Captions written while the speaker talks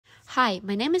Hi,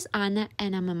 my name is Anna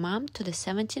and I'm a mom to the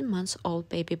 17-month-old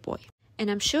baby boy.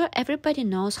 And I'm sure everybody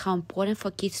knows how important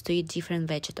for kids to eat different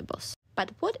vegetables.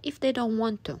 But what if they don't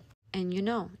want to? And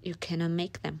you cannot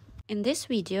make them. In this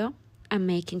video, I'm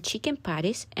making chicken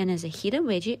patties, and as a hidden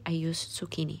veggie, I use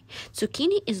zucchini.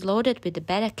 Zucchini is loaded with the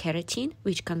beta-carotene,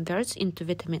 which converts into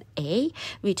vitamin A,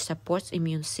 which supports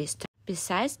immune system.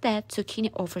 Besides that,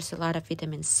 zucchini offers a lot of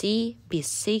vitamin C,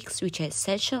 B6, which are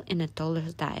essential in a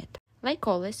toddler's diet. Like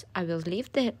always, I will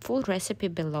leave the full recipe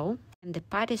below, and the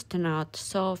patties turn out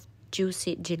soft,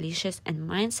 juicy, delicious, and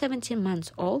mine 17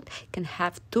 months old can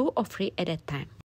have 2 or 3 at a time.